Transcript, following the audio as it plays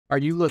Are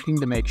you looking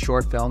to make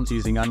short films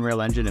using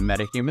Unreal Engine and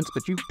metahumans,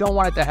 but you don't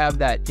want it to have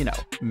that,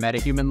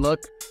 metahuman look?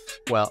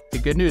 Well, the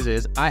good news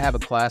is I have a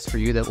class for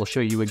you that will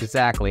show you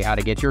exactly how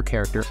to get your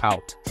character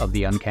out of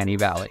the uncanny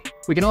valley.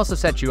 We can also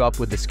set you up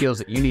with the skills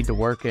that you need to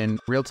work in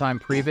real-time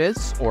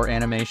previs or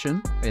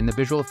animation, in the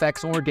visual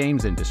effects or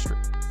games industry.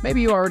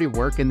 Maybe you already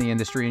work in the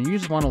industry and you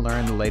just want to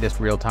learn the latest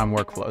real-time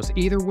workflows.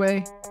 Either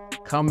way,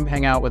 come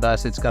hang out with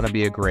us. It's going to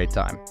be a great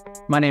time.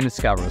 My name is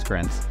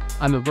Rosekrans.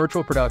 I'm a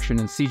virtual production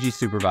and CG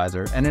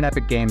supervisor and an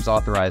Epic Games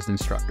authorized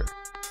instructor.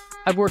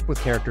 I've worked with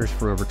characters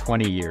for over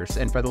 20 years,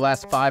 and for the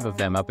last 5 of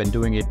them, I've been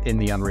doing it in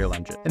the Unreal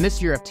Engine. And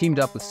this year, I've teamed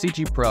up with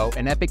CG Pro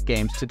and Epic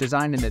Games to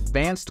design an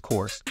advanced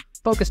course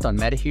focused on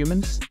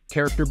metahumans,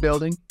 character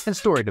building, and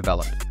story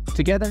development.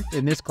 Together,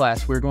 in this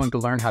class, we're going to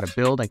learn how to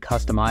build and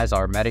customize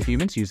our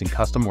metahumans using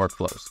custom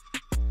workflows.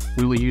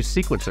 We will use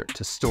Sequencer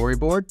to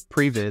storyboard,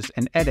 previs,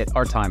 and edit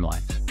our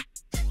timeline.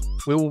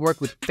 We will work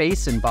with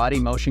face and body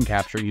motion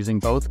capture using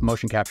both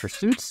motion capture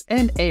suits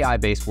and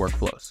AI-based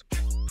workflows.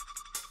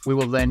 We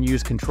will then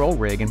use control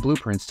rig and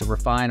blueprints to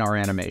refine our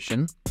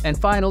animation. And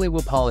finally,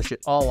 we'll polish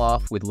it all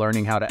off with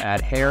learning how to add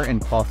hair and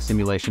cloth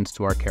simulations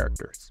to our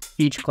characters.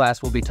 Each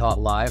class will be taught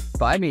live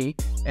by me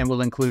and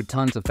will include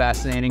tons of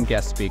fascinating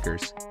guest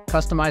speakers,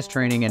 customized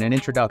training, and an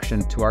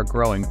introduction to our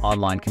growing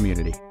online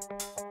community.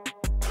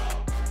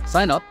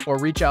 Sign up or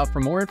reach out for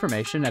more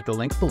information at the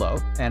link below,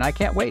 and I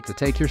can't wait to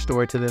take your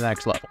story to the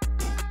next level.